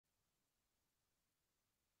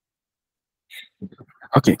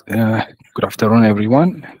Okay, good afternoon,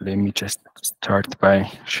 everyone. Let me just start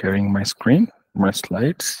by sharing my screen, my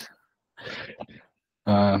slides.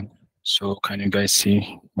 So can you guys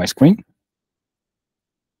see my screen?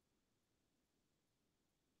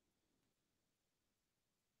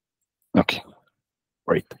 Okay,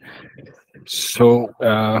 great. So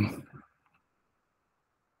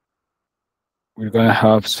we're gonna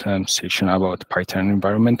have some section about Python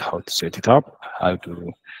environment, how to set it up, how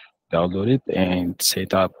to download it and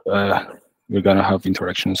set up. We're gonna have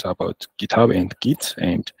interactions about GitHub and Git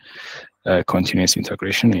and continuous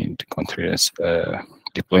integration and continuous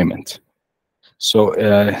deployment. So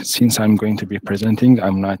since I'm going to be presenting,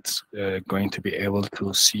 I'm not going to be able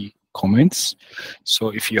to see comments. So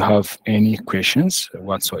if you have any questions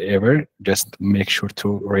whatsoever, just make sure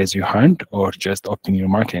to raise your hand or just open your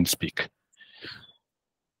mic and speak.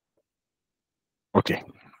 Okay,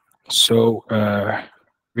 so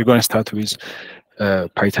we're going to start with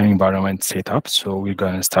Python environment setup. So we're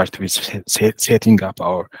going to start with setting up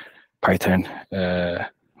our Python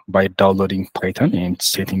by downloading Python and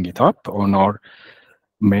setting it up on our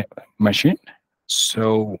machine.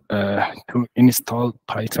 So to install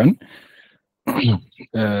Python,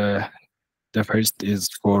 the first is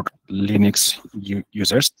for Linux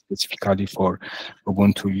users, specifically for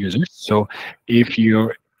Ubuntu users. So if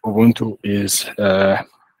your Ubuntu is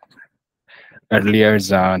earlier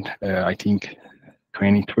than, I think,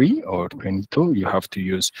 23 or 22, you have to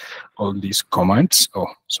use all these commands. Oh,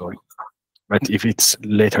 sorry. But if it's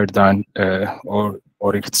later than, or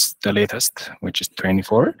if it's the latest, which is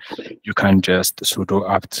 24, you can just sudo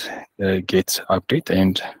apt get update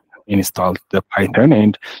and install the Python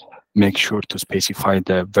and make sure to specify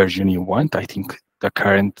the version you want. I think the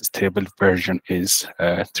current stable version is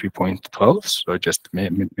 3.12, so just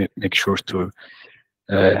make sure to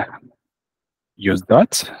use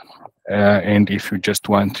that. And if you just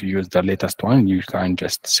want to use the latest one, you can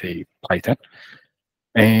just say Python.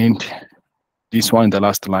 And this one, the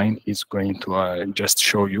last line, is going to just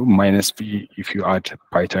show you -v. If you add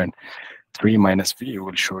Python 3 -v, it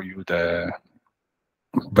will show you the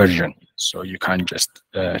version. So you can just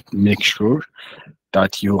make sure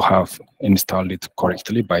that you have installed it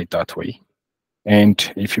correctly by that way.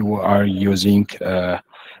 And if you are using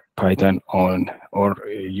Python on, or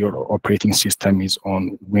your operating system is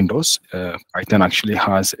on Windows, Python actually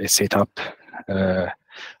has a setup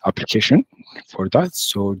application for that.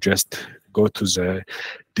 So just go to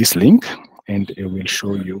this link and it will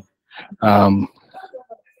show you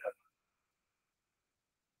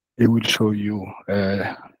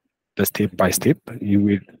the step by step. You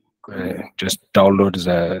will just download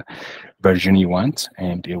the version you want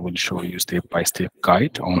and it will show you step by step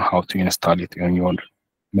guide on how to install it on your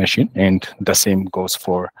machine, and the same goes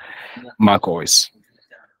for Mac OS.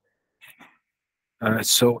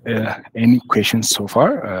 So any questions so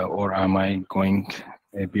far, or am I going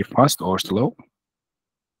a bit fast or slow?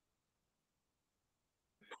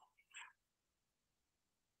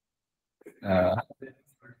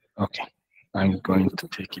 Okay, I'm going to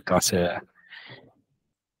take it as a,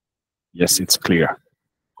 yes, it's clear.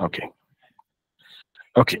 Okay.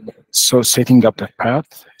 Okay, so setting up the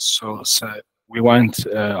path. So we want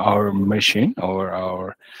our machine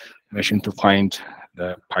to find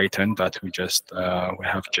the Python that we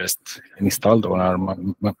have just installed on our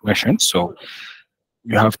machine. So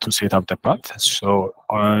you have to set up the path. So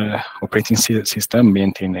our operating system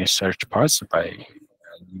maintain a search path by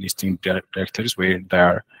listing directories where they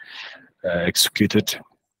are executed,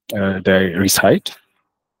 they reside.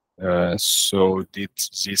 So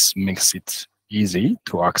this makes it easy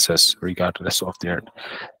to access regardless of their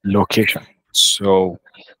location. So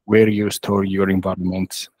where you store your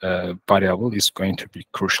environment variable is going to be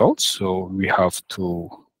crucial. So we have to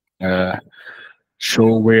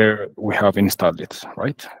show where we have installed it,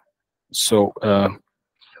 right? So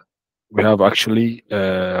we have actually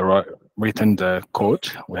written the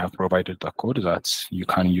code. We have provided the code that you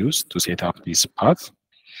can use to set up this path.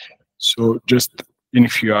 So just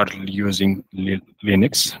if you are using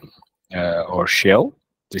Linux or shell,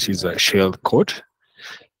 this is a shell code.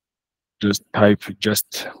 Just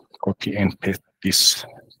copy and paste this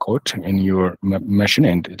code in your machine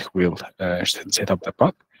and it will set up the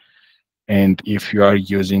path. And if you are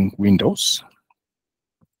using Windows,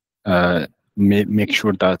 make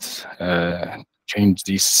sure that change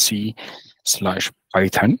this C/Python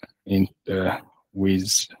in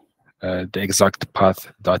with the exact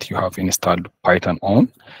path that you have installed Python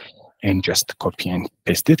on, and just copy and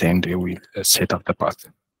paste it, and it will set up the path.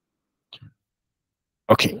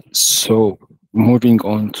 Okay, so moving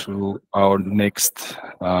on to our next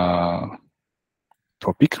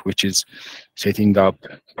topic, which is setting up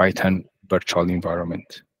Python virtual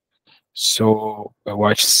environment. So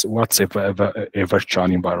what's a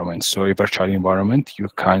virtual environment? So a virtual environment, you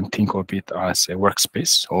can think of it as a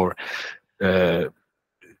workspace or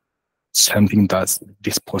something that's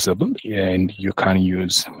disposable, and you can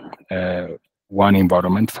use one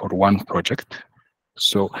environment for one project.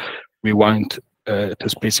 So we want to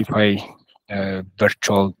specify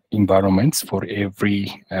virtual environments for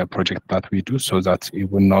every project that we do, so that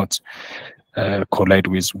it will not collide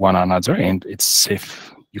with one another, and it's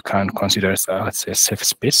safe. You can consider it as a safe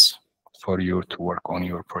space for you to work on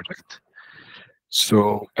your project.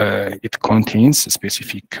 So it contains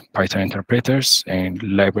specific Python interpreters and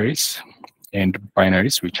libraries and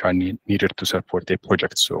binaries which are needed to support a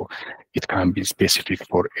project. So it can be specific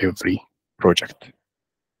for every project.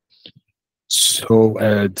 So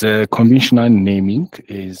the conventional naming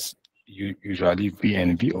is usually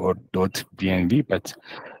VNV or .VNV, but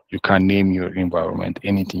you can name your environment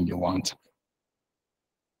anything you want.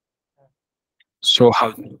 So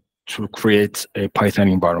how to create a Python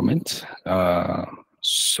environment?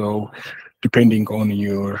 So depending on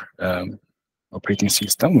your operating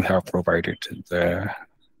system, we have provided the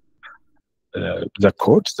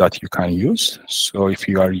code that you can use. So if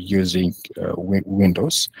you are using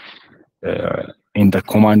Windows, in the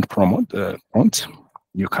command prompt,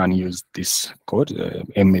 you can use this code,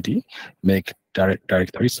 md make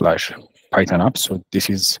directory / Python app. So this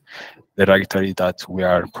is the directory that we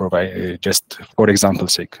are providing, just for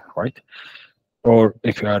example's sake, right? Or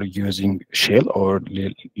if you are using shell or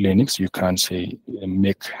Linux, you can say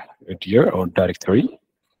make a dir or directory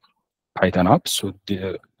Python app. So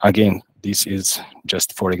again, this is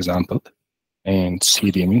just for example, and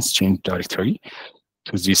cd means change directory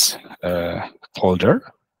to this folder,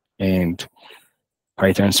 and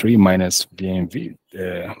Python 3 minus vmv,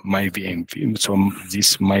 my vmv. So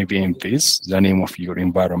this my vmv is the name of your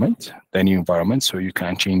environment, the new environment. So you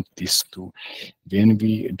can change this to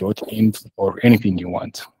vmv.env or anything you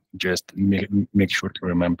want. Just make sure to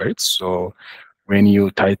remember it. So when you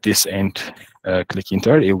type this and click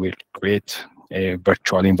enter, it will create a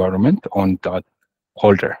virtual environment on that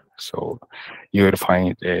folder. So you will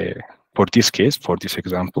find for this case, for this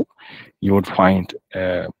example, you would find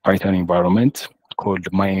a Python environment called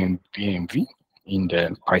myvmv in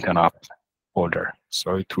the Python app folder.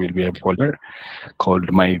 So it will be a folder called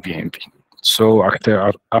myvmv. So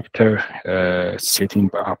after setting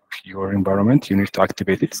up your environment, you need to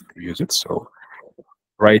activate it to use it. So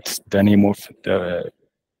write the name of the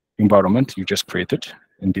environment you just created,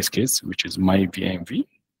 in this case, which is myvmv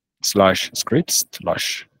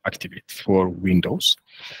 /scripts/activate for Windows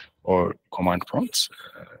or command prompts.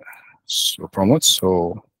 So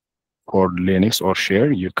for Linux or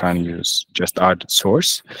share, you can use just add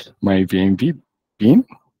source myvmv bin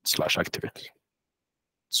 /activate.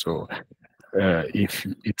 So if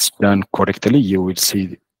it's done correctly, you will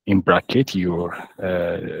see in bracket your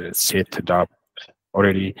set up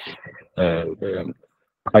already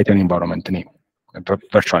Python environment name,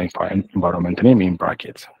 virtual environment name in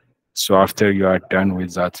bracket. So after you are done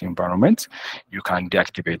with that environment, you can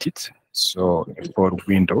deactivate it. So for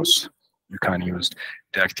Windows, you can use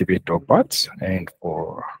deactivate.bat, and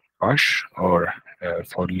for Bash or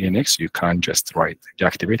for Linux, you can just write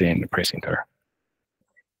deactivate and press enter.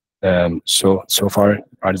 So far,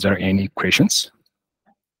 are there any questions?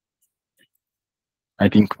 I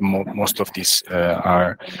think most of these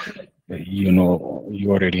are, you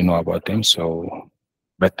already know about them. So,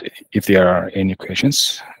 but if there are any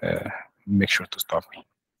questions, make sure to stop me.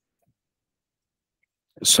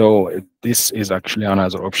 So this is actually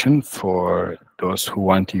another option for those who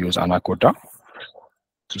want to use Anaconda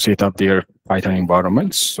to set up their Python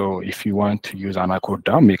environments. So if you want to use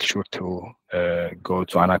Anaconda, make sure to go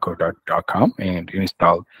to anaconda.com and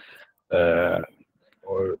install,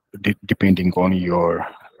 or depending on your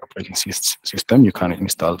operating system, you can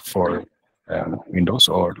install for Windows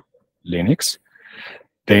or Linux.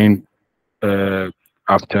 Then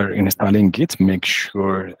after installing it, make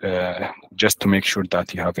sure, just to make sure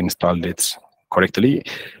that you have installed it correctly,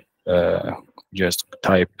 just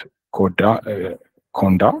type conda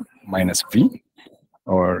 -v,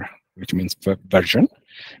 or which means version,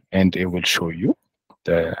 and it will show you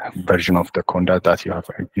the version of the conda that you have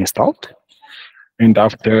installed. And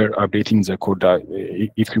after updating the conda,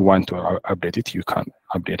 if you want to update it, you can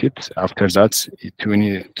update it. After that,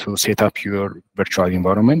 to set up your virtual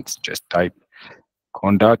environment, just type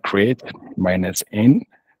conda create -n.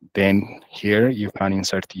 Then here you can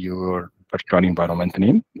insert your virtual environment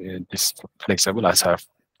name. This is flexible, as I've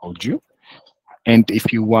told you. And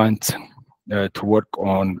if you want to work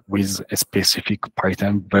on with a specific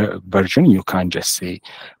Python version, you can just say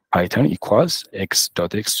Python equals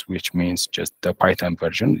x.x, which means just the Python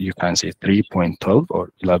version. You can say 3.12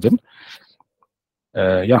 or 11.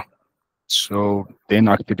 Yeah. So then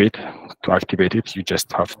to activate it, you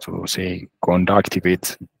just have to say conda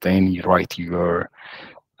activate, then you write your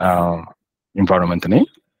environment name.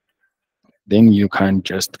 Then you can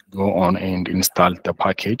just go on and install the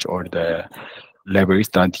package or the libraries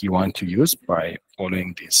that you want to use by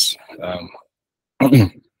following this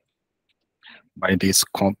by this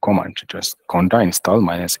command. Just conda install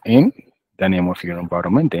 -n, the name of your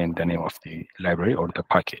environment, then the name of the library or the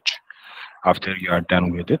package. After you are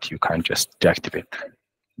done with it, you can just deactivate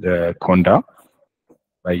the conda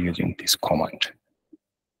by using this command.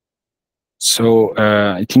 So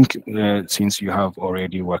I think since you have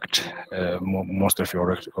already worked, most of you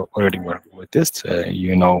already worked with this,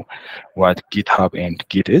 you know what GitHub and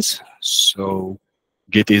Git is. So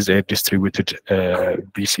Git is a distributed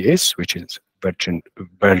VCS, which is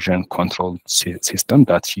version control system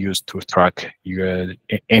that's used to track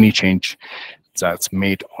any change that's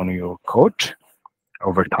made on your code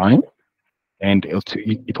over time, and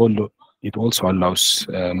it also allows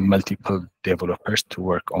multiple developers to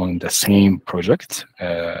work on the same project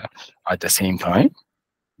at the same time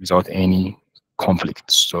without any conflict.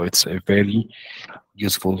 So it's a very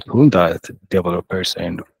useful tool that developers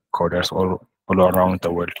and coders all around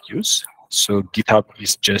the world use. So GitHub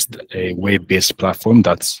is just a web-based platform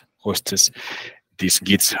that hosts these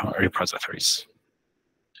Git repositories.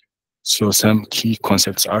 So some key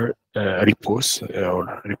concepts are repos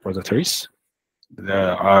or repositories. They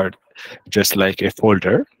are just like a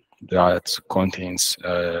folder that contains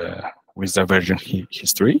with the version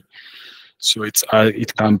history. So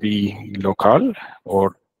it can be local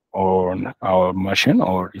or on our machine,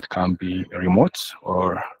 or it can be remote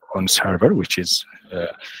or on server, which is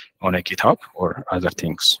on a GitHub or other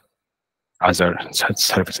things, other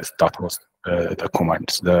services that host the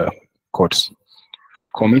commands, the codes.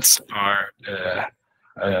 Commits are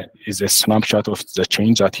is a snapshot of the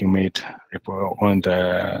change that you made on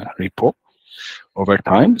the repo over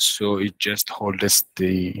time. So it just holds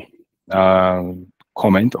the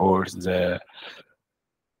comment or the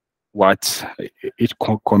what it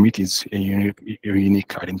commit is a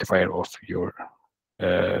unique identifier of your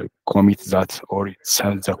commit that, or it's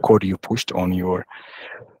the code you pushed on your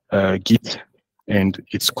Git, and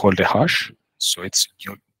it's called a hash. So it's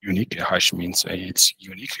unique. A hash means it's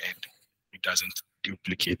unique and it doesn't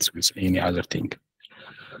duplicate with any other thing.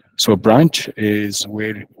 So branch is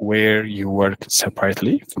where you work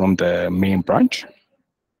separately from the main branch.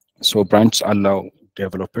 So branches allow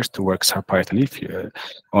developers to work separately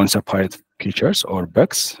on separate features or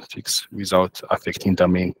bugs fixed without affecting the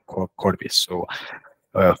main code base. So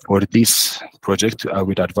for this project, I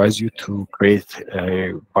would advise you to create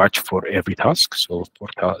a batch for every task. So for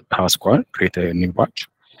task 1, create a new batch.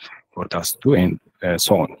 For task 2, and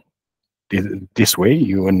so on. This way,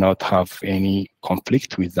 you will not have any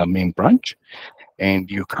conflict with the main branch, and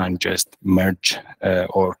you can just merge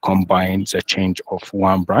or combine the change of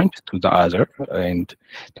one branch to the other, and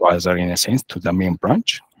to other, in a sense, to the main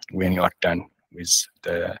branch when you are done with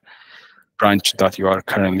the branch that you are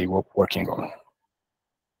currently working on.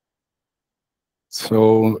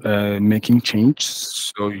 So making change,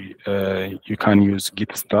 so you can use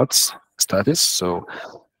Git status. So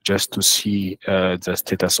just to see the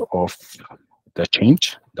status of the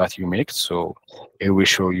change that you make. So it will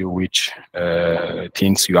show you which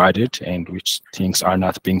things you added and which things are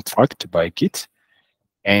not being tracked by Git.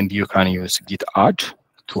 And you can use Git add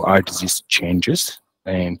to add these changes,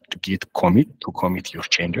 and to Git commit to commit your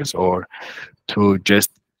changes, or to just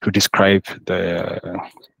to describe the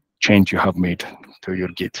change you have made to your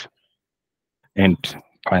Git. And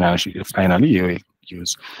finally you will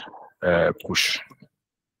use push.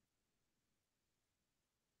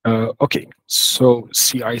 Okay, so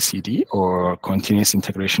CI/CD, or continuous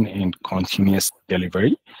integration and continuous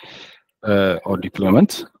delivery or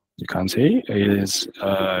deployment, you can say, is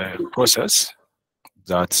a process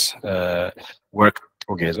that work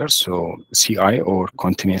together. So CI, or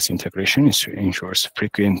continuous integration, ensures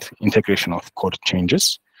frequent integration of code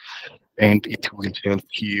changes, and it will help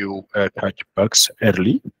you catch bugs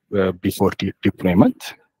early before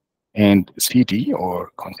deployment. And CD,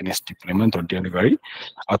 or continuous deployment or delivery,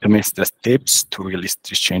 automates the steps to release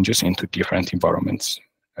these changes into different environments.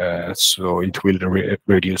 So it will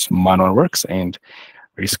reduce manual works and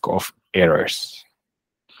risk of errors.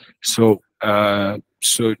 So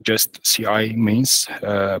so just CI means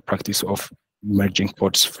practice of merging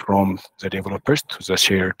codes from the developers to the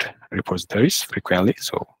shared repositories frequently.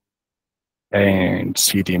 So And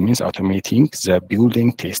CD means automating the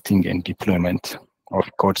building, testing, and deployment of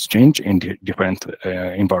code change in different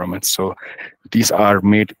environments. So these are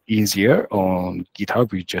made easier on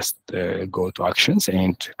GitHub. You just go to actions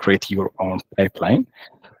and create your own pipeline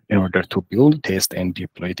in order to build, test, and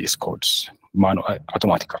deploy these codes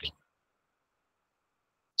automatically.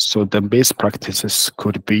 So the best practices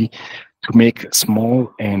could be to make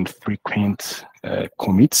small and frequent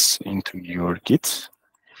commits into your Git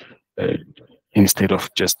instead of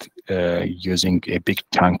just using a big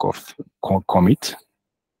chunk of commit,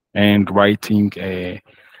 and writing a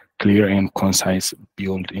clear and concise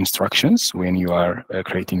build instructions when you are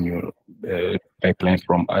creating your pipeline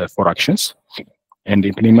for actions, and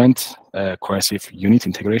implement cohesive unit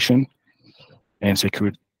integration and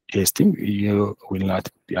secure testing. You will not,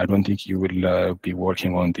 I don't think you will be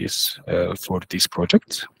working on this for this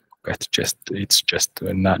project, but it's just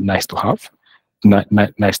nice to have,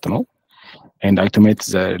 nice to know. And automate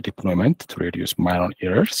the deployment to reduce minor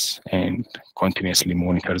errors and continuously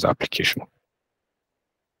monitor the application.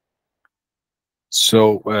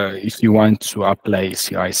 So if you want to apply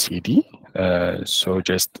CI/CD, so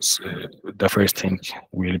just the first thing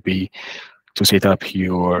will be to set up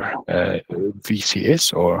your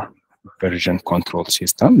VCS or version control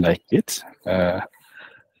system like it,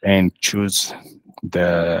 and choose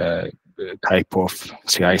the type of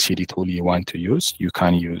CI/CD tool you want to use. You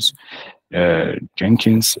can use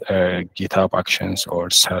Jenkins, GitHub Actions, or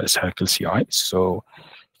Circle CI. So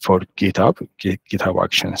for GitHub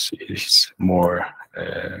Actions is more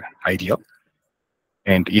ideal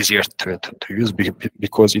and easier to use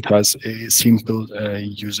because it has a simple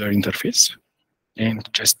user interface, and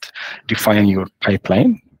just define your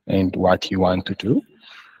pipeline and what you want to do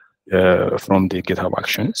from the GitHub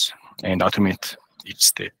Actions, and automate each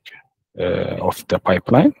step of the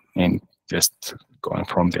pipeline, and just going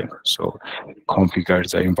from there. So configure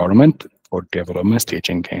the environment for development,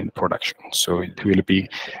 staging, and production. So it will be,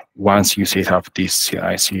 once you set up this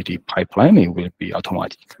CI/CD pipeline, it will be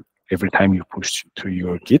automatic. Every time you push to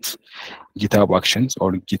your GitHub Actions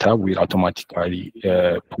or GitHub will automatically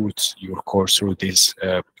put your code through this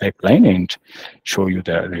pipeline and show you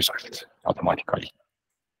the result automatically.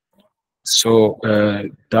 So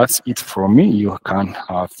that's it from me. You can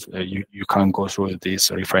have you can go through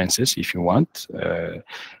these references if you want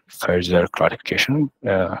further clarification,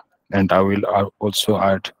 and I will also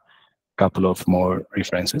add a couple of more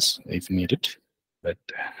references if needed. But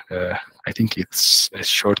I think it's a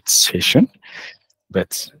short session.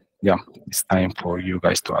 But yeah, it's time for you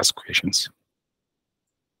guys to ask questions.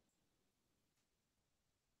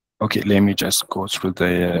 Okay, let me just go through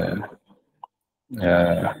the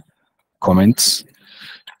comments.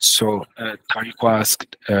 So Tariq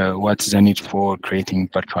asked, what's the need for creating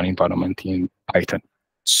virtual environment in Python?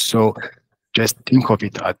 So just think of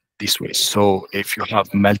it this way. So if you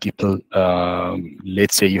have multiple,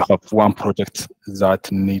 let's say you have one project that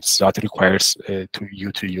requires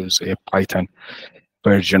you to use a Python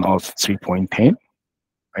version of 3.10,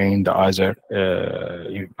 and the other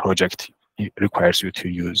project requires you to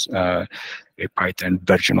use a Python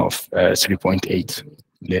version of 3.8,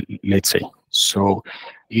 let's say. So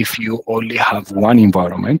if you only have one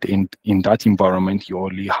environment, in that environment you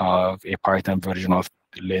only have a Python version of,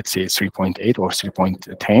 let's say, 3.8 or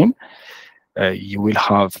 3.10, you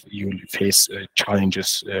will face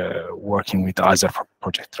challenges working with other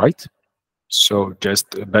project, right? So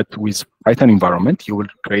but with Python environment, you will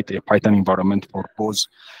create a Python environment for both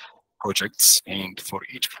projects, and for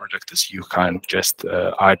each project you can just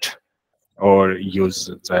add or use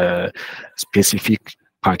the specific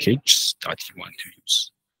package that you want to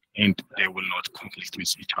use, and they will not conflict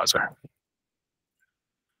with each other.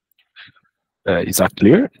 Is that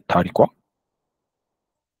clear, Tariq?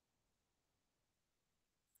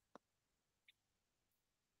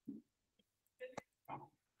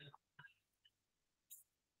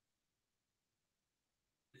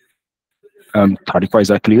 Tariq, is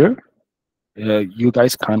that clear? You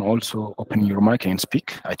guys can also open your mic and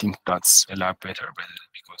speak. I think that's a lot better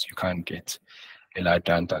because you can get a lot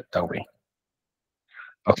done that way.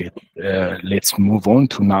 Okay, let's move on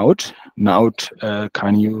to Naud. Naud,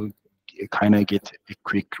 can you kind of get a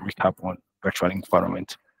quick recap on virtual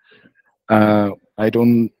environment? I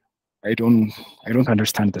don't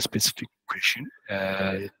understand the specific question.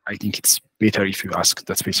 I think it's better if you ask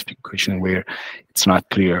the specific question where it's not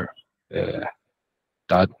clear.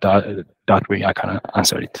 That way I can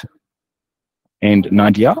answer it. And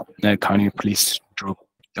Nadia, can you please drop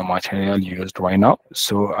the material used right now?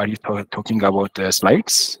 So are you talking about the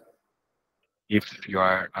slides? If you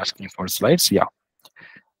are asking for slides, yeah.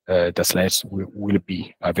 the slides will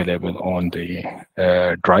be available on the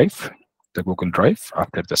Drive, the Google Drive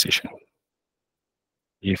after the session.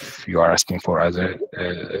 If you are asking for other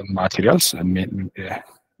materials,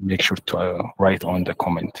 make sure to write on the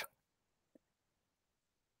comment.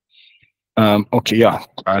 Okay, yeah,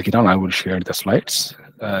 Gitan, I will share the slides.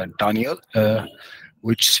 Daniel,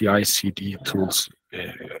 which CI/CD tools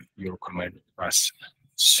you recommend us?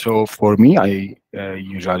 So for me, I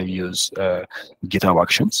usually use GitHub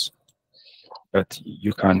Actions, but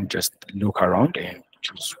you can just look around and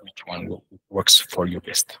choose which one works for you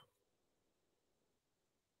best.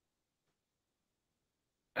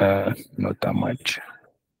 Not that much.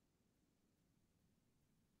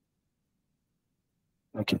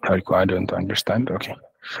 Okay, Tariq, I don't understand. Okay.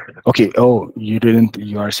 Okay. Oh,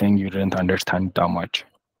 you are saying you didn't understand that much.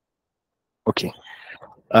 Okay.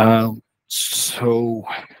 So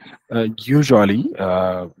usually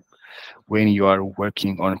when you are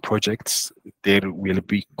working on projects, there will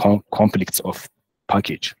be conflicts of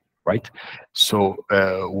package, right? So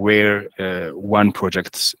where one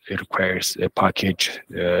project requires a package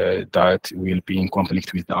that will be in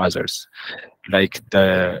conflict with the others. Like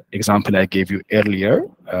the example I gave you earlier,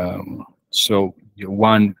 so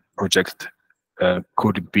one project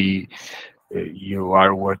could be you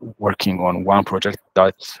are working on one project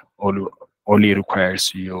that only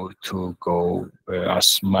requires you to go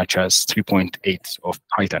as much as 3.8 of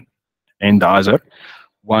Python, and the other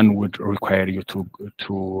one would require you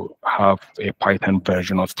to have a Python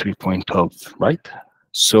version of 3.12, right?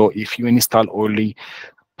 So if you install only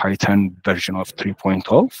Python version of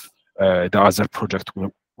 3.12, the other project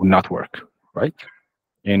will not work, right?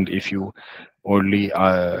 And if you only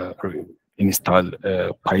install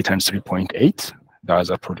Python 3.8, the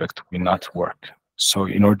other project will not work. So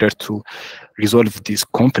in order to resolve this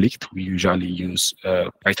conflict, we usually use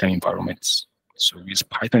Python environments. So with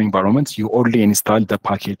Python environments, you only install the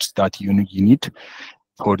package that you need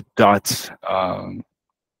for that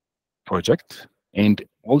project. And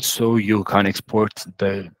also you can export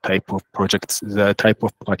the type of projects, the type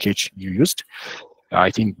of package you used,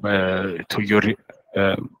 I think to your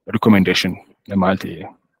recommendation,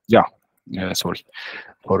 sorry,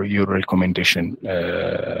 for your recommendation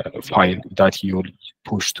file that you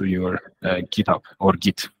push to your GitHub or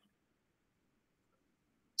Git.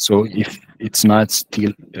 So if it's not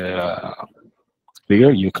still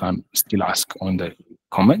clear, you can still ask on the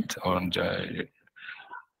comment on the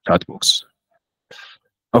chat box.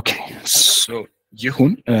 Okay, so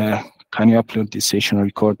Yehun, can you upload this session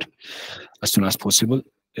record as soon as possible?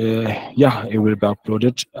 Yeah, it will be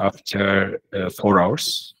uploaded after 4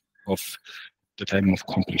 hours of the time of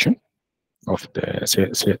completion of the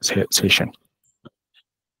session.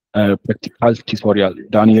 Practical tutorial.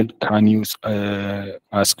 Daniel, can you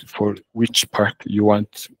ask for which part you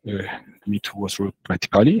want me to go through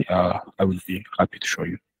practically? I will be happy to show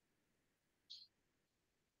you.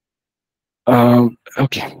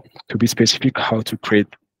 Okay, to be specific, how to create.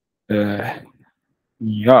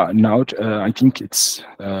 Yeah, now I think it's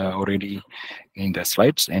already in the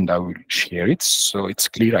slides, and I will share it. So it's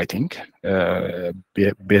clear, I think,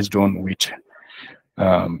 based on which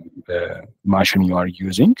machine you are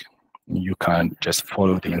using, you can just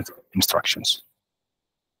follow the instructions.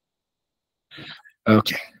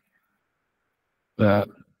 Okay.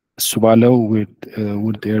 Subalo,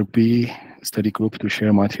 would there be study group to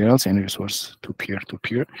share materials and resource to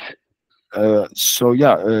peer-to-peer? So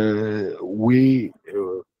yeah,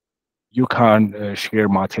 you can share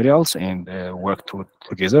materials and work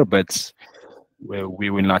together, but we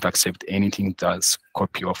will not accept anything that's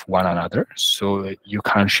copy of one another. So you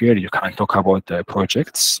can share, you can talk about the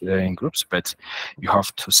projects in groups, but you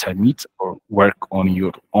have to submit or work on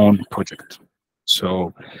your own project.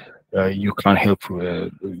 So you can help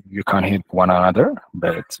one another,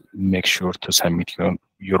 but make sure to submit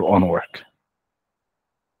your own work.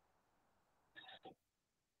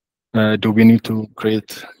 Do we need to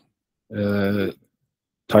create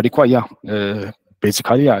Tariqa? Yeah.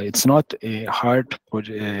 Basically, yeah, it's not a hard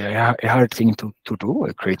thing to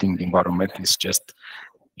do. Creating the environment is just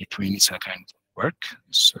a 20-second work.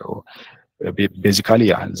 So basically,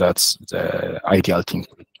 yeah, that's the ideal thing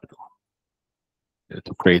to do,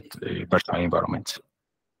 to create a virtual environment.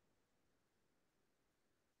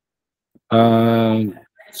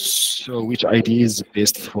 So which ID is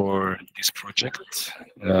best for this project?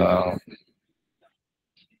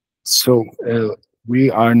 So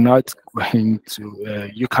we are not going to,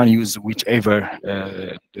 you can use whichever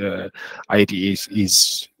ID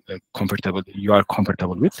is comfortable, you are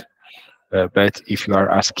comfortable with. But if you are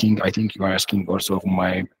asking, I think you are asking also of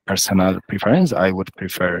my personal preference, I would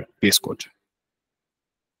prefer VS Code.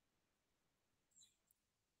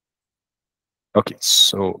 Okay,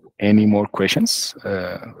 so any more questions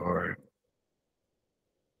or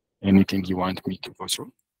anything you want me to go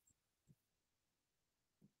through?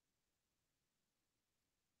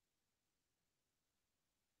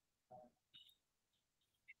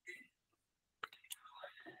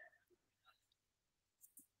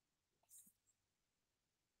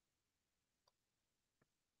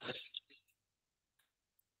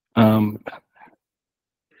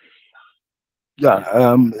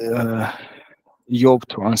 Yeah, Job,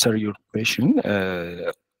 to answer your question,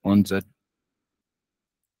 on the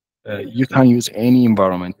you can use any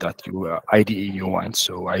environment that you IDE you want.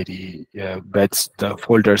 So IDE, but the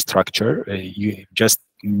folder structure, you just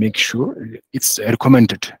make sure it's a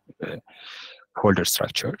recommended folder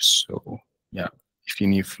structure. So yeah,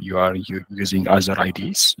 even if you are using other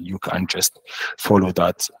IDs, you can just follow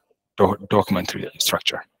that document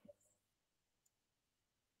structure.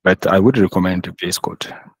 But I would recommend VS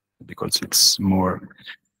Code because it's more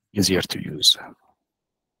easier to use.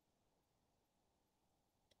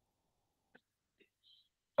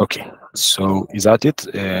 Okay, so is that it?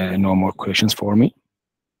 No more questions for me?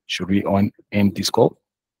 Should we end this call?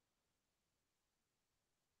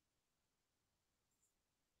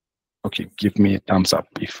 Okay, give me a thumbs up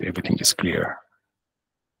if everything is clear.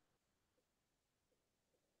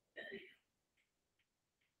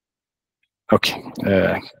 Okay,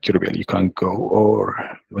 Kiribel, you can go, or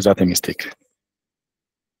was that a mistake?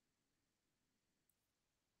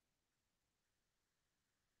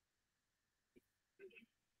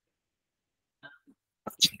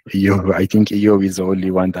 Eyob, I think Eyob is the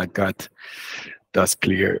only one that got that's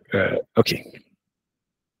clear. Okay.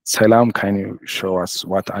 Salam, can you show us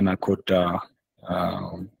what Anaconda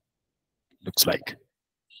looks like?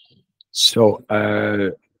 So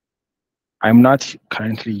I'm not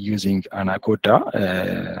currently using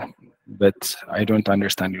Anaconda, but I don't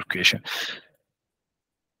understand your question.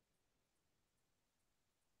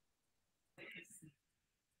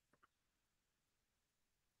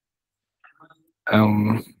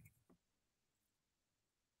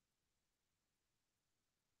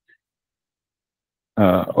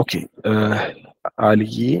 Okay,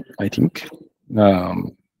 Ali, I think.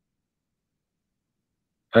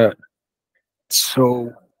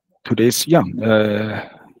 So today's, yeah,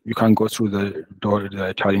 you can go through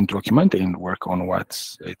the challenge document and work on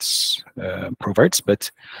what it provides.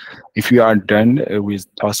 But if you are done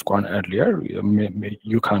with task one earlier,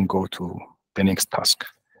 you can go to the next task.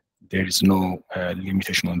 There is no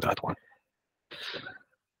limitation on that one.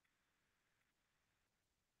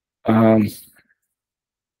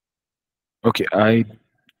 Okay,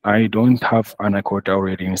 I don't have Anaconda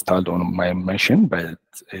already installed on my machine,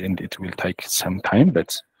 and it will take some time.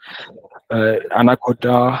 But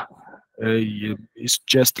Anaconda is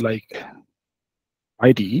just like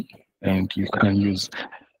IDE, and you can use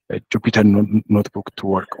a Jupyter notebook to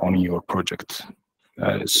work on your project.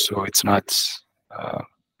 So it's not.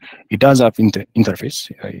 It does have interface.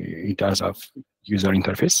 It does have user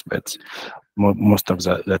interface, but most of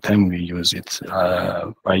the time we use it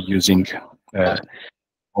by using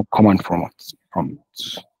command prompts.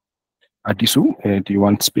 Adisu, do you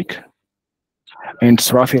want to speak? And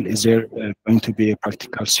Srafil, is there going to be a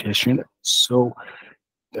practical session? So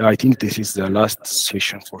I think this is the last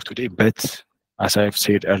session for today, but as I've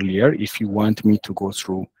said earlier, if you want me to go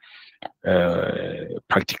through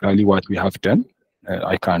practically what we have done,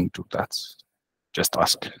 I can do that. Just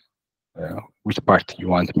ask which part you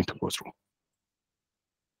want me to go through.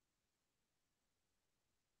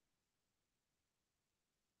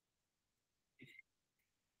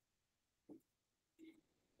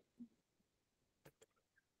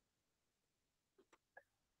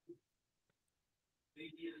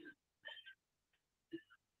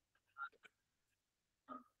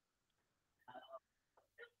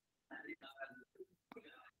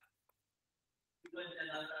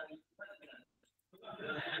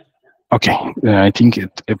 Okay, I think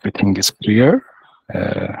everything is clear.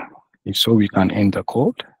 If so, we can end the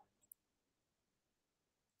call.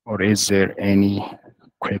 Or is there any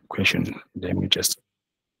quick question? Let me just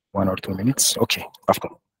 1 or 2 minutes. Okay, after,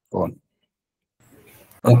 go on.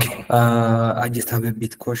 Okay, I just have a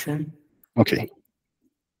bit question. Okay.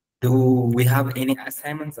 Do we have any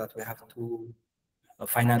assignments that we have to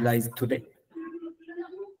finalize today?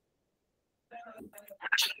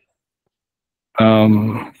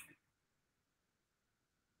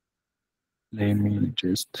 Let me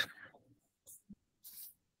just.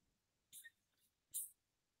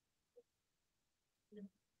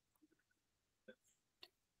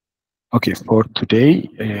 Okay, for today,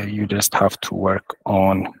 you just have to work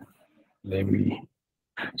on,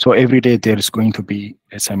 so every day there is going to be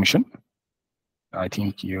a submission. I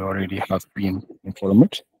think you already have been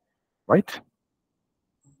informed, right?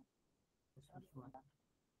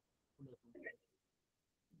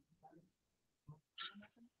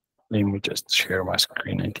 Let me just share my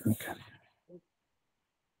screen, I think.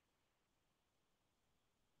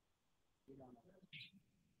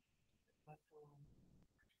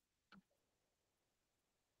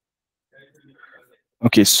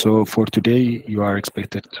 Okay, so for today, you are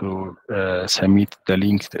expected to submit the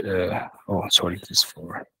link. Oh, sorry, this is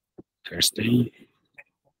for Thursday.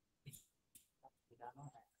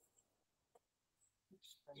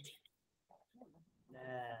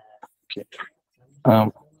 Okay.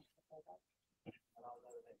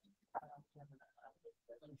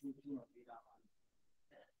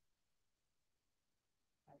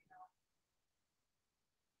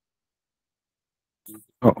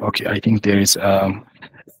 Oh, okay. I think there is a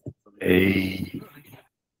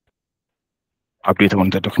update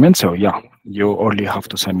on the document. So yeah, you only have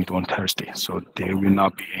to submit on Thursday. So there will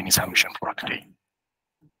not be any submission for today.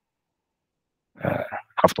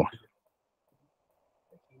 Have to.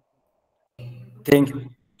 Thank you.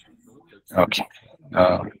 Okay.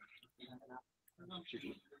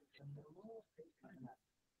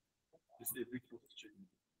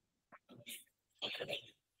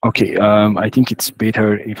 Okay, I think it's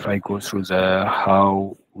better if I go through the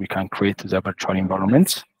how we can create the virtual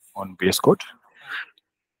environment on VS Code.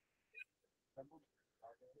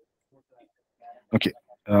 Okay,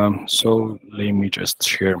 so let me just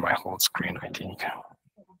share my whole screen, I think.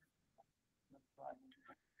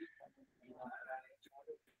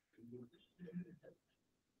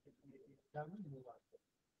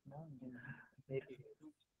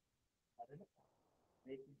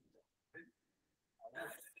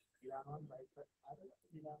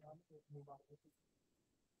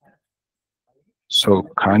 So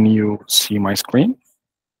can you see my screen?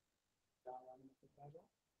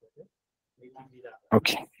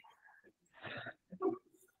 Okay.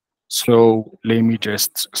 So let me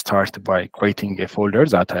just start by creating a folder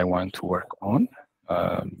that I want to work on.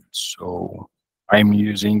 So I'm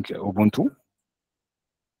using Ubuntu,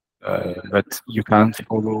 but you can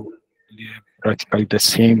follow practically the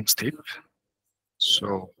same step.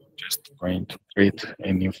 So just going to create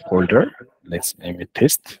a new folder. Let's name it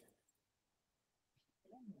test.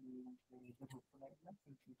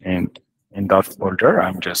 And in that folder,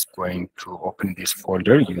 I'm just going to open this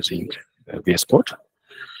folder using VS Code.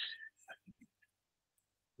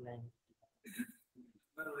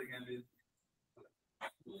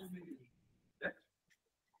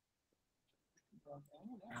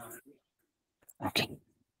 Okay.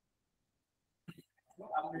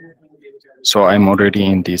 So I'm already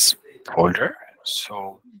in this folder.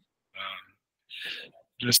 So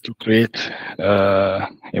just to create a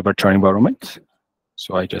virtual environment,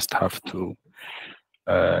 so I just have to,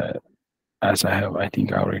 as I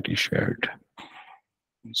think I already shared.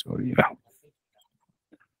 So yeah.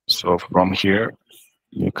 So from here,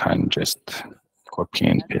 you can just copy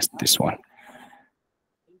and paste this one.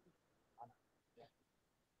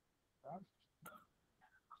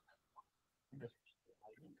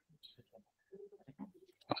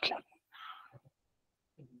 Okay.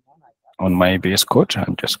 On my VS Code,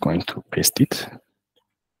 I'm just going to paste it.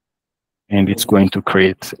 And it's going to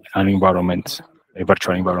create an environment, a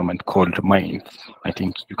virtual environment called MyInf. I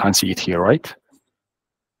think you can see it here, right?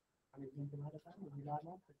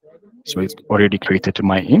 So it's already created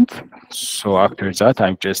MyInf. So after that,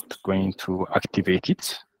 I'm just going to activate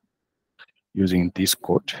it using this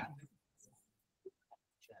code.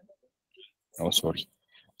 Oh, sorry.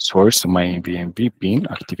 Source my VMV bin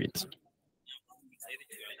activate.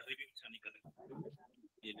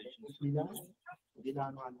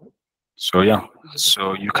 So yeah,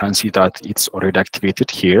 so you can see that it's already activated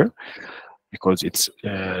here because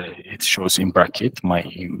it shows in bracket my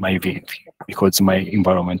VMV because my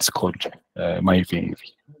environment is called my VMV.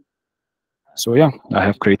 So yeah, I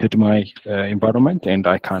have created my environment and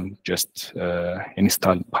I can just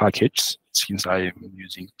install packages since I am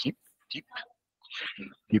using Git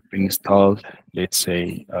install, let's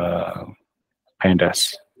say,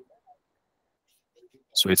 pandas.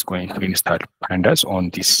 So it's going to install pandas on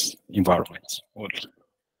this environment only.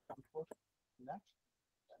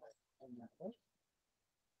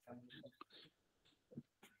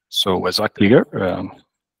 So was that clear?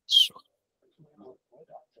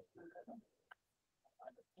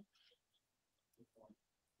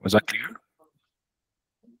 Was that clear?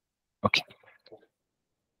 Okay.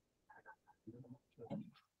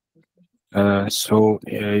 So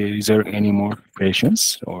is there any more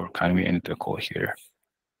questions or can we end the call here?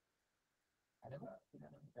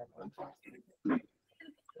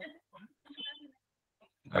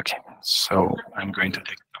 Okay, so I'm going to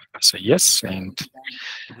say yes, and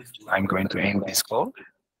I'm going to end this call.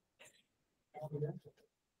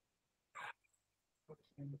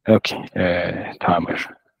 Okay, timer.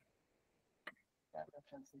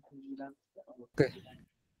 Okay.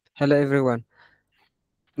 Hello, everyone.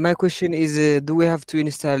 My question is, do we have to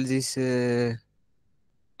install this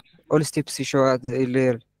all steps you showed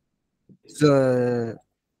earlier? The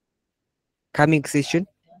coming session,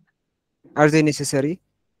 are they necessary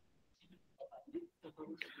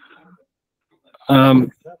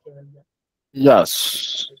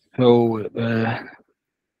Yes. So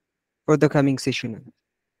for the coming session?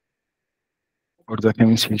 for the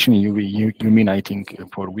communication, you mean, I think,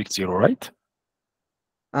 for week 0, right?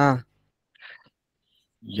 Ah,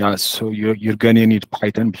 Yeah. So you're gonna need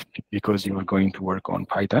Python because you are going to work on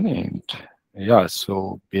Python, and yeah.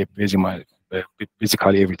 So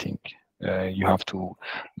basically everything you have to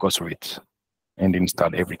go through it and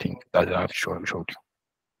install everything that I've showed you.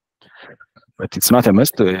 But it's not a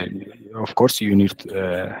must. Of course, you need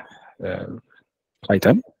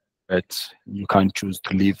Python, but you can choose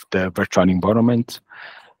to leave the virtual environment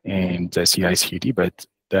and the CI/CD, but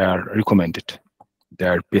they are recommended. They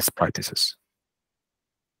are best practices.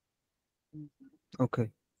 okay.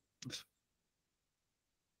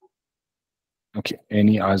 Okay.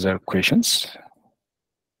 Any other questions?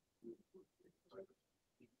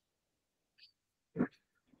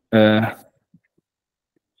 Okay.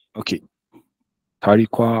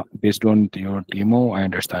 Tariqa, based on your demo, I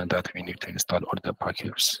understand that we need to install all the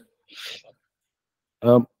packages.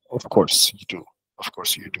 Of course you do. Of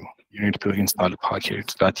course you do. You need to install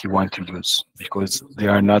packages that you want to use because they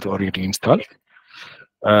are not already installed.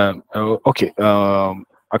 Okay.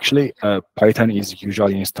 Actually, Python is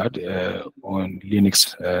usually installed on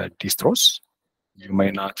Linux distros. You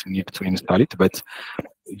may not need to install it, but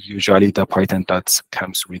usually the Python that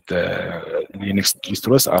comes with the Linux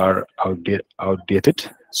distros are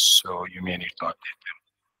outdated, so you may need to update them.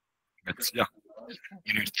 But yeah,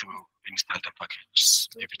 you need to install the packages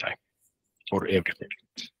every time for everything.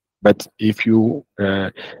 But if you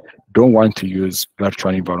don't want to use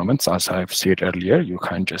virtual environments, as I've said earlier, you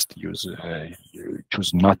can just use you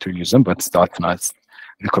choose not to use them, but that's not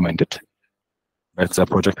recommended. But the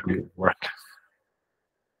project will work.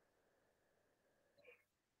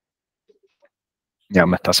 Yeah,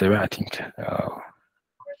 Metasebe, I think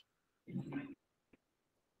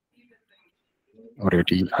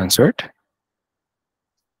already answered.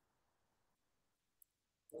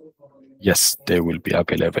 Yes, they will be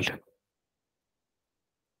available.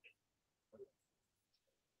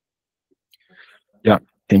 Yeah,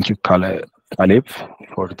 thank you, Caleb,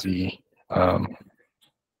 for the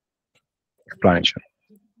explanation.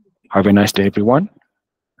 Have a nice day, everyone.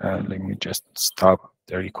 Let me just stop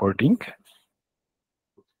the recording.